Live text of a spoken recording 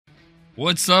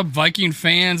What's up, Viking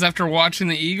fans? After watching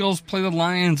the Eagles play the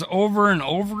Lions over and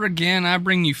over again, I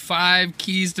bring you 5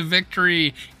 keys to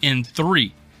victory in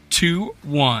 3, 2,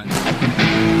 1.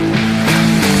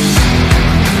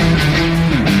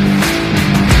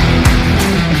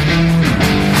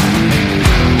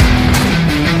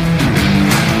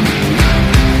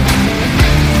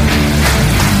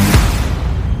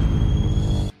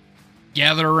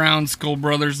 Gather around, Skull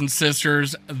brothers and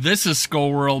sisters. This is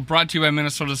Skull World, brought to you by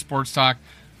Minnesota Sports Talk.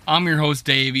 I'm your host,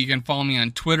 Dave. You can follow me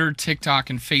on Twitter, TikTok,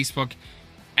 and Facebook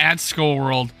at Skull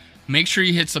World. Make sure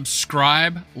you hit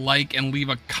subscribe, like, and leave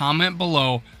a comment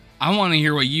below. I want to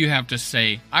hear what you have to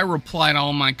say. I reply to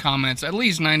all my comments at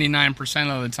least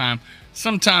 99% of the time.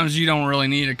 Sometimes you don't really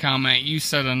need a comment. You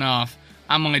said enough.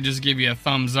 I might just give you a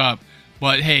thumbs up.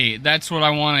 But hey, that's what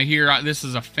I want to hear. This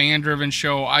is a fan-driven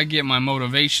show. I get my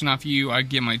motivation off of you. I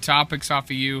get my topics off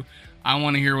of you. I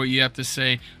want to hear what you have to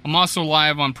say. I'm also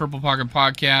live on Purple Pocket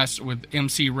Podcast with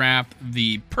MC Rap,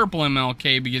 the Purple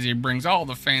MLK, because he brings all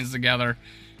the fans together.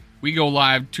 We go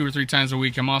live 2 or 3 times a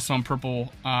week. I'm also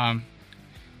on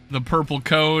the Purple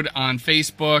Code on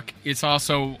Facebook. It's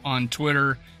also on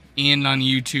Twitter and on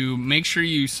YouTube. Make sure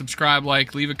you subscribe,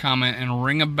 like, leave a comment, and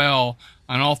ring a bell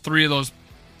on all three of those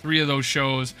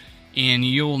shows, and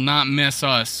you'll not miss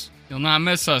us. You'll not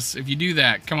miss us if you do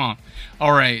that. Come on.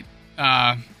 All right.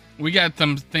 We got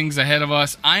some things ahead of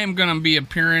us. I am going to be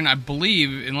appearing, I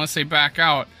believe, unless they back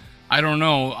out, I don't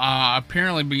know,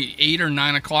 apparently be 8 or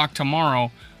 9 o'clock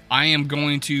tomorrow. I am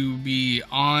going to be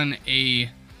on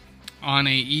a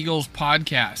Eagles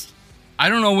podcast. I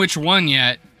don't know which one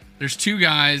yet. There's 2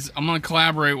 guys. I'm going to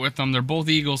collaborate with them. They're both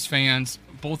Eagles fans,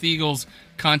 both Eagles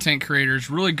content creators,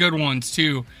 really good ones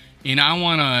too. And I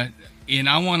want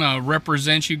to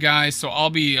represent you guys, so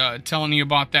I'll be telling you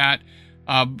about that.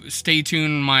 Stay tuned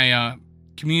in my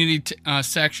community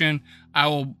section. I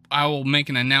will make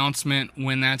an announcement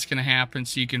when that's going to happen,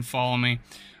 so you can follow me.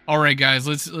 All right, guys,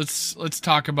 let's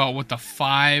talk about what the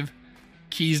 5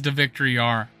 keys to victory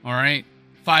are. All right,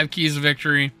 5 keys to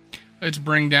victory. Let's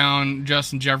bring down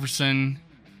Justin Jefferson.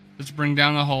 Let's bring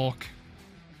down the Hulk.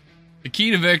 The key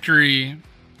to victory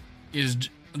is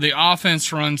the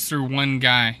offense runs through one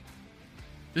guy.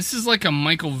 This is like a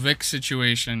Michael Vick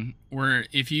situation, where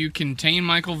if you contain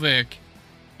Michael Vick,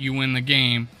 you win the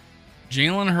game.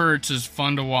 Jalen Hurts is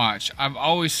fun to watch. I've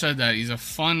always said that. He's a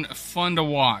fun to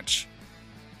watch.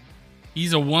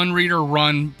 He's a one-reader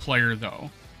run player,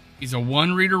 though. He's a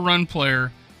one-reader run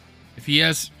player. If he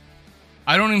has...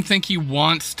 I don't even think he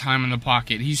wants time in the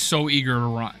pocket. He's so eager to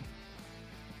run.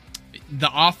 The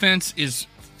offense is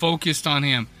focused on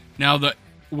him. Now,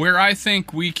 where I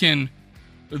think we can...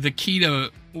 Probably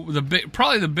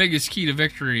the biggest key to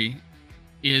victory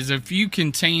is if you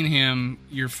contain him,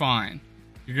 you're fine.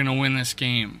 You're going to win this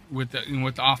game. With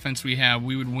the offense we have,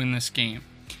 we would win this game.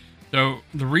 So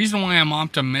the reason why I'm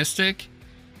optimistic,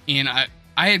 and I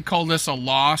had called this a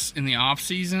loss in the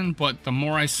offseason, but the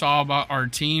more I saw about our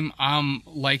team, I'm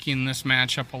liking this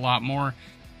matchup a lot more,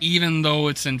 even though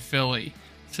it's in Philly.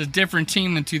 It's a different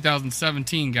team than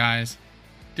 2017, guys.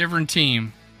 Different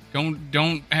team.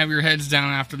 Don't have your heads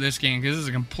down after this game, because this is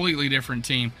a completely different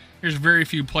team. There's very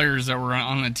few players that were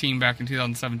on the team back in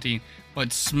 2017.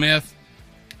 But Smith,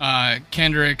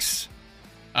 Kendricks,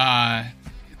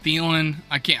 Thielen,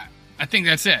 I think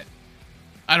that's it.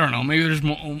 I don't know. Maybe there's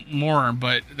more,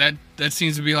 but that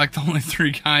seems to be like the only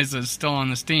 3 guys that's still on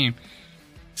this team.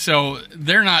 So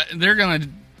they're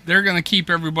gonna keep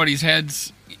everybody's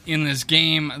heads in this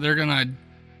game. They're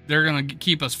gonna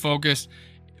keep us focused.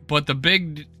 But the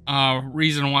big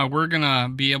reason why we're going to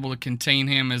be able to contain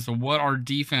him is what our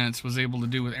defense was able to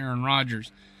do with Aaron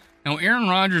Rodgers. Now, Aaron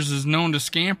Rodgers is known to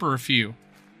scamper to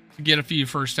get a few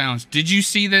first downs. Did you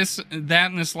see that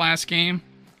in this last game?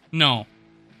 No.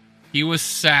 He was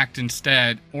sacked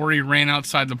instead, or he ran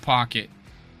outside the pocket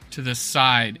to the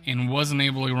side and wasn't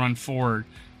able to run forward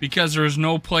because there was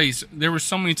no place. There were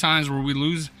so many times where we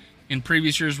lose in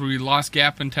previous years where we lost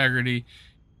gap integrity,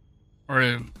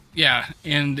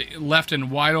 and left a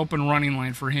wide open running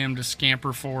lane for him to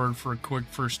scamper forward for a quick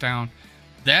first down.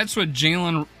 That's what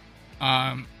Jalen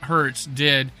Hurts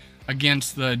did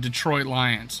against the Detroit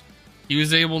Lions. He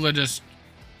was able to just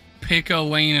pick a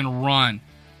lane and run.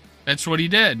 That's what he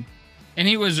did. And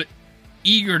he was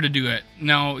eager to do it.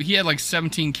 Now, he had like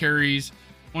 17 carries,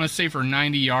 I want to say for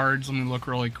 90 yards. Let me look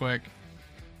really quick.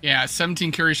 Yeah,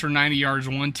 17 carries for 90 yards,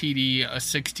 1 TD, a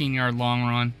 16-yard long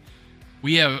run.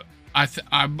 We have...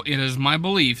 it is my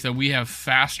belief that we have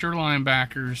faster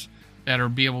linebackers that are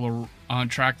be able to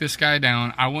track this guy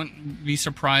down. I wouldn't be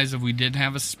surprised if we did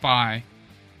have a spy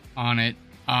on it.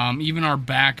 Even our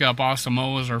backup,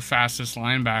 Asamoah, is our fastest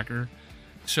linebacker.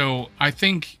 So I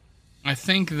think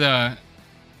the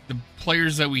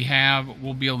players that we have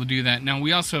will be able to do that. Now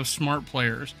we also have smart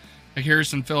players like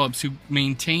Harrison Phillips, who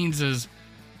maintains his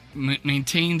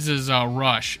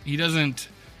rush. He doesn't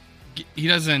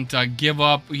give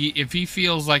up. If he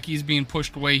feels like he's being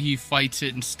pushed away, he fights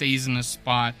it and stays in his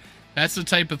spot. That's the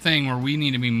type of thing where we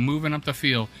need to be moving up the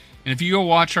field. And if you go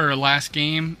watch our last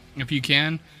game, if you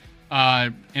can,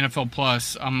 NFL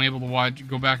Plus, I'm able to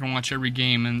go back and watch every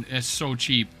game, and it's so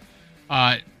cheap.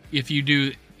 If you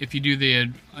do it's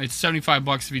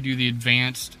 $75 if you do the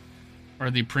advanced or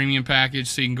the premium package,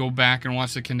 so you can go back and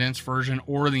watch the condensed version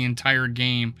or the entire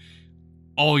game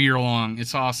all year long.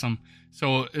 It's awesome.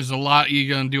 So there's you're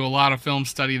going to do a lot of film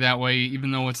study that way,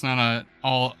 even though it's not a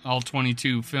all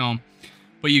 22 film.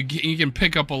 But you can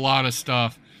pick up a lot of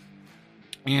stuff.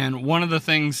 And one of the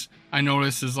things I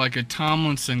noticed is like a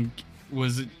Tomlinson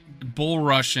was bull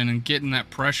rushing and getting that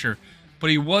pressure, but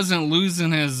he wasn't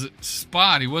losing his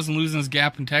spot. He wasn't losing his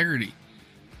gap integrity.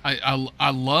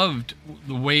 I loved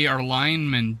the way our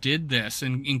linemen did this,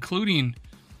 and including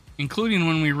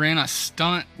when we ran a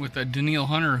stunt with a Daniil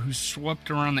Hunter who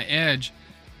swept around the edge.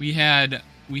 We had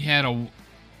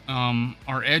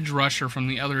our edge rusher from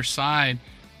the other side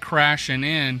crashing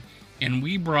in, and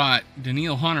we brought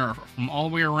Daniil Hunter from all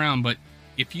the way around. But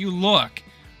if you look,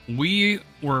 we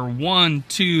were 1,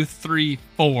 2, 3,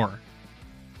 4.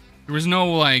 There was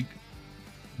no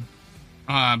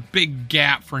big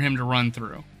gap for him to run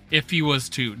through if he was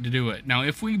to do it. Now,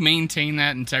 if we maintain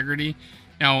that integrity,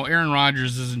 now Aaron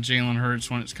Rodgers isn't Jalen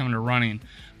Hurts when it's coming to running,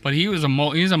 but he's a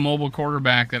mobile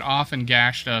quarterback that often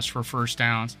gashed us for first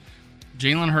downs.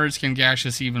 Jalen Hurts can gash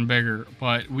us even bigger,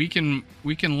 but we can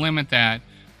limit that.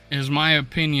 It is my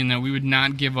opinion that we would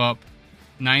not give up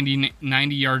 90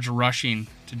 yards rushing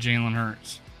to Jalen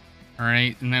Hurts. All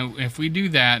right, and then if we do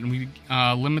that and we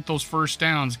limit those first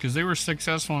downs, because they were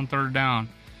successful in third down,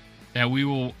 that we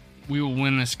will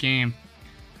win this game.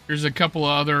 There's a couple of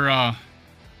other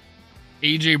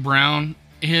A.J. Brown,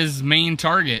 his main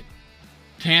target,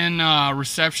 10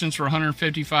 receptions for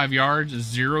 155 yards,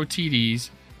 0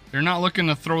 TDs. They're not looking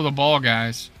to throw the ball,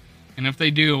 guys, and if they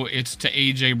do, it's to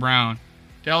A.J. Brown.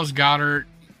 Dallas Goedert,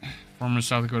 former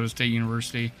South Dakota State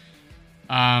University.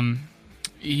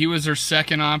 He was their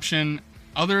second option.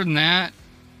 Other than that,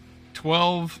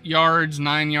 12 yards,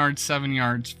 9 yards, 7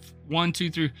 yards. 1, 2,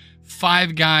 3,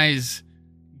 5 guys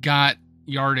got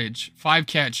yardage. 5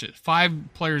 catches.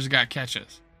 5 players got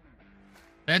catches.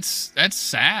 That's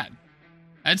sad.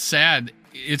 That's sad.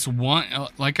 It's one,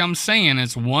 like I'm saying,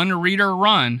 it's one reader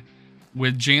run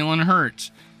with Jalen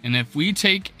Hurts. And if we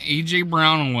take A.J.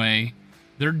 Brown away,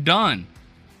 they're done.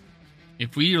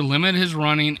 If we limit his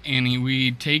running and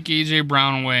we take A.J.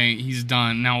 Brown away, he's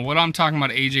done. Now, what I'm talking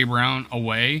about A.J. Brown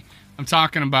away, I'm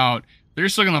talking about they're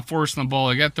still going to force the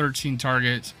ball. He got 13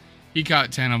 targets. He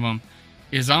caught 10 of them.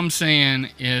 I'm saying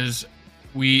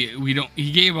we don't.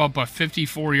 He gave up a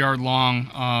 54-yard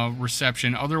long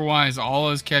reception. Otherwise,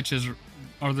 all his catches,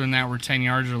 other than that, were 10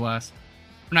 yards or less.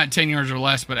 Not 10 yards or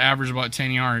less, but average about 10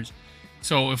 yards.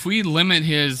 So if we limit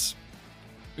his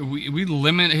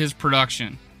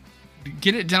production,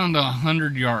 get it down to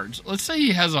 100 yards. Let's say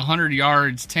he has 100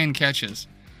 yards, 10 catches.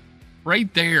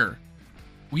 Right there,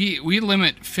 we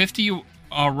limit 50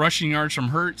 rushing yards from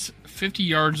Hurts, 50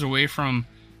 yards away from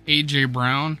A.J.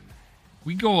 Brown.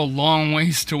 We go a long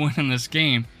ways to winning this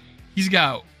game.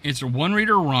 It's a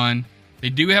one-reader run.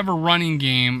 They do have a running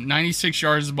game, 96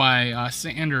 yards by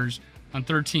Sanders on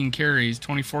 13 carries,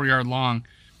 24-yard long.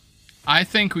 I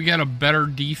think we got a better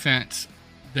defense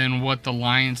than what the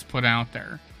Lions put out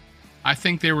there. I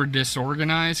think they were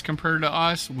disorganized compared to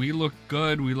us. We looked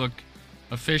good. We looked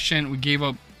efficient. We gave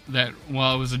up it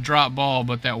was a drop ball,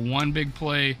 but that one big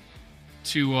play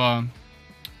to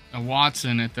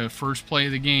Watson at the first play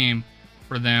of the game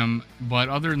for them. But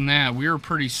other than that, we were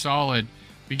pretty solid.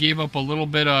 We gave up a little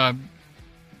bit of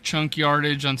chunk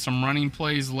yardage on some running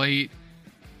plays late.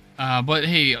 But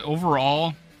hey,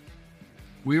 overall,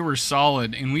 we were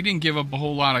solid, and we didn't give up a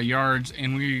whole lot of yards,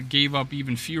 and we gave up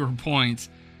even fewer points.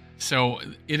 So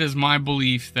it is my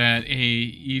belief that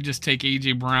you just take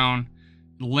A.J. Brown,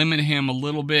 limit him a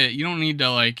little bit. You don't need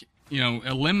to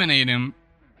eliminate him,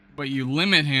 but you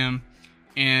limit him,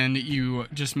 and you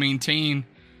just maintain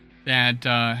that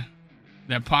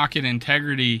pocket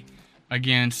integrity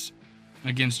against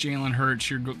Jalen Hurts.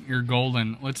 You're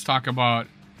golden. Let's talk about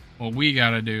what we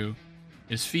got to do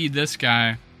is feed this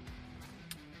guy.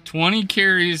 20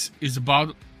 carries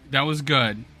that was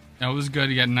good. That was good.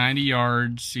 He got 90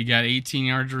 yards. He got 18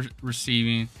 yards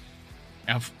receiving.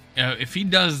 If he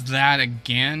does that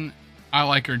again, I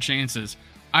like our chances.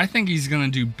 I think he's going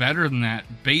to do better than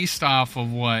that based off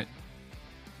of what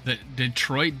that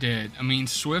Detroit did. I mean,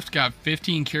 Swift got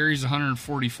 15 carries,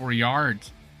 144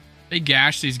 yards. They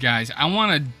gashed these guys.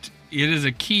 It is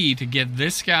a key to get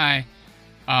this guy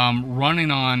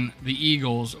running on the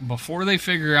Eagles before they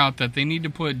figure out that they need to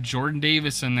put Jordan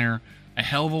Davis in there a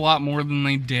hell of a lot more than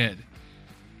they did.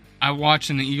 I watched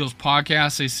in the Eagles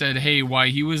podcast, they said, hey, while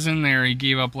he was in there, he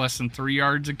gave up less than 3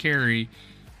 yards a carry.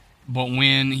 But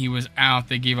when he was out,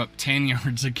 they gave up 10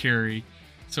 yards a carry.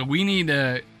 So we need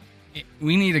a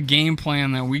game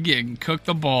plan that we cook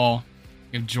the ball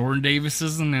if Jordan Davis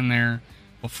isn't in there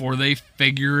before they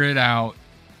figure it out.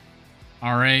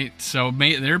 All right, so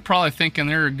they're probably thinking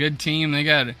they're a good team.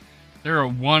 They're a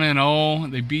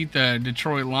 1-0. They beat the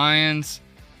Detroit Lions.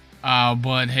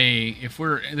 But hey,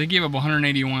 they gave up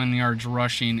 181 yards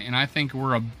rushing, and I think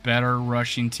we're a better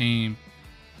rushing team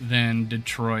than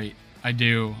Detroit. I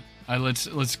do.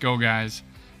 Let's go, guys.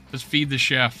 Let's feed the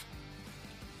chef.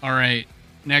 All right,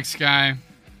 next guy.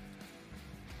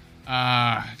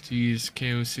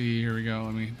 KOC. Here we go.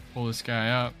 Let me pull this guy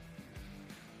up.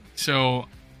 So,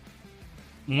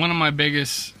 one of my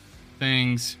biggest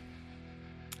things.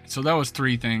 So that was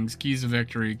 3 things. Keys to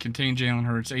victory. Contain Jalen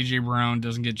Hurts. A.J. Brown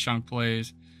doesn't get chunk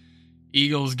plays.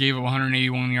 Eagles gave up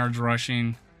 181 yards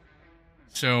rushing.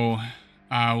 So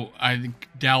I think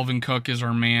Dalvin Cook is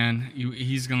our man.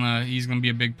 He's gonna be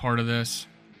a big part of this.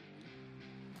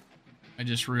 I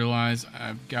just realized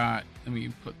let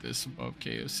me put this above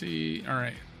KOC. All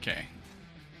right, okay.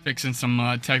 Fixing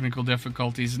some technical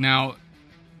difficulties. Now,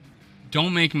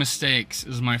 don't make mistakes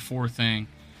is my 4th thing.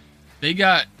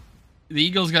 The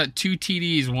Eagles got 2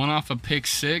 TDs, one off a pick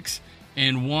 6,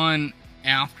 and one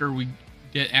after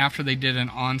they did an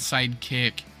onside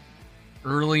kick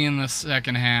early in the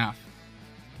second half.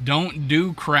 Don't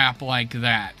do crap like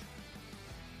that.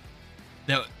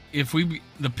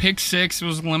 The pick 6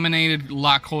 was eliminated, a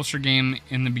lot closer game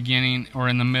in the beginning or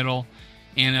in the middle,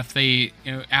 and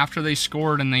after they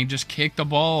scored and they just kicked the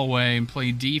ball away and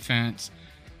played defense,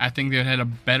 I think they had a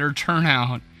better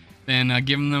turnout than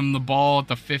giving them the ball at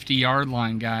the 50-yard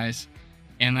line, guys,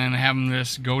 and then having them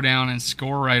just go down and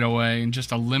score right away and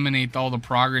just eliminate all the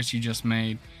progress you just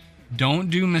made.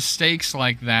 Don't do mistakes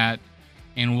like that,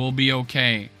 and we'll be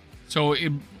okay. So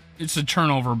it's a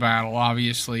turnover battle,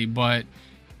 obviously, but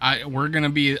we're gonna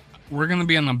be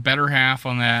on the better half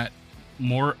on that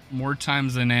more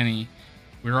times than any.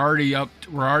 We're already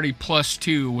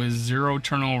 +2 with 0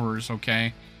 turnovers.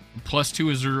 Okay,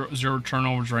 +2 is zero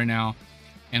turnovers right now.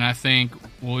 And I think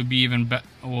we'll be even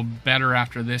better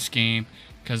after this game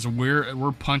because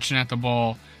we're punching at the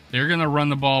ball. They're going to run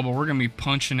the ball, but we're going to be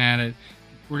punching at it.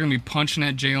 We're going to be punching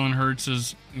at Jalen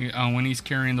Hurts' when he's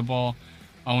carrying the ball,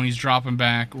 when he's dropping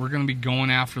back. We're going to be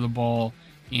going after the ball,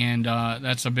 and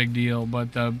that's a big deal.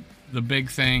 But the big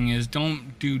thing is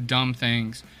don't do dumb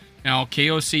things. Now,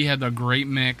 KOC had the great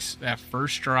mix. That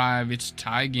first drive, it's a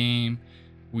tie game.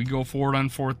 We go forward on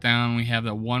 4th down. We have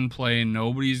that one play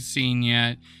nobody's seen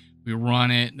yet. We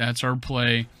run it. That's our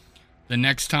play. The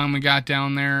next time we got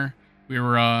down there, we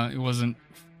weren't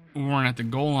at the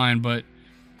goal line, but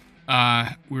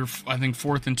we were, I think,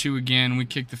 4th and 2 again. We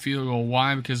kicked the field goal.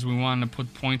 Why? Because we wanted to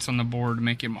put points on the board to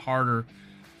make it harder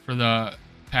for the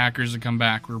Packers to come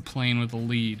back. We were playing with a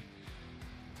lead.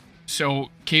 So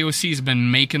KOC's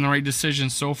been making the right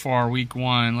decisions so far, week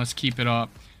 1. Let's keep it up.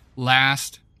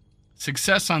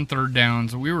 Success on 3rd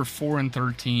downs. We were 4 and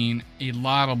 13. A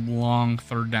lot of long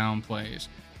 3rd down plays.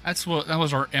 That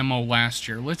was our MO last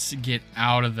year. Let's get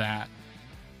out of that.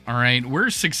 All right,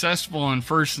 we're successful on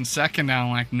 1st and 2nd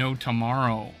down like no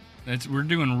tomorrow. We're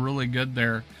doing really good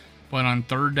there. But on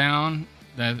 3rd down,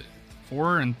 that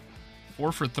 4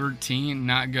 for 13,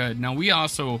 not good. Now we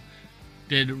also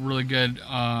did really good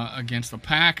against the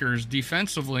Packers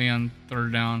defensively on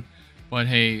 3rd down. But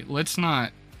hey, let's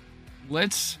not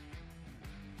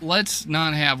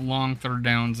have long 3rd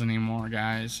downs anymore,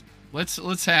 guys.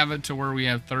 Let's have it to where we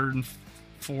have 3rd and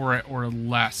 4 or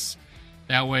less.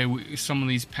 That way, some of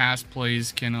these pass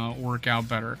plays can work out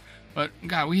better. But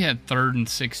God, we had 3rd and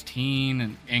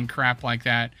 16 and crap like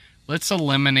that. Let's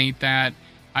eliminate that.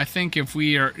 I think if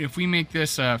we make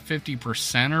this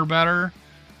 50% or better,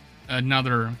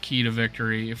 another key to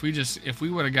victory. If we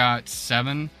would have got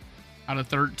 7 out of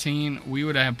 13, we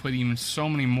would have put even so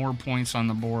many more points on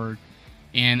the board.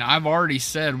 And I've already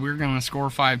said we're going to score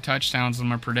 5 touchdowns in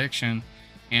my prediction,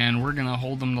 and we're going to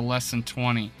hold them to less than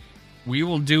 20. We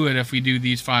will do it if we do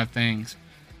these 5 things.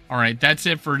 All right, that's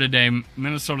it for today.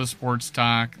 Minnesota Sports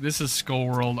Talk. This is Skull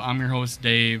World. I'm your host,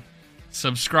 Dave.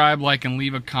 Subscribe, like, and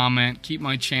leave a comment. Keep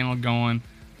my channel going.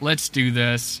 Let's do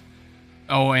this.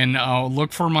 Oh, and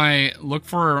look for my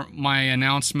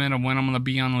announcement of when I'm going to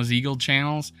be on those Eagle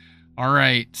channels. All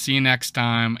right, see you next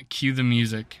time. Cue the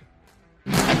music.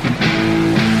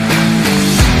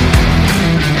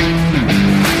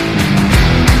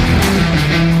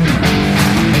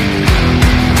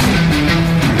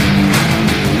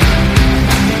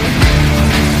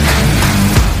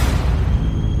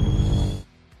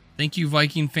 Thank you,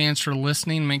 Viking fans, for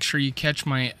listening. Make sure you catch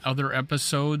my other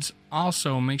episodes.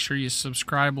 Also, make sure you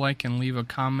subscribe, like, and leave a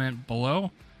comment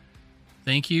below.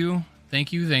 Thank you.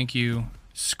 Thank you. Thank you.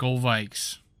 Skol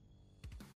Vikes.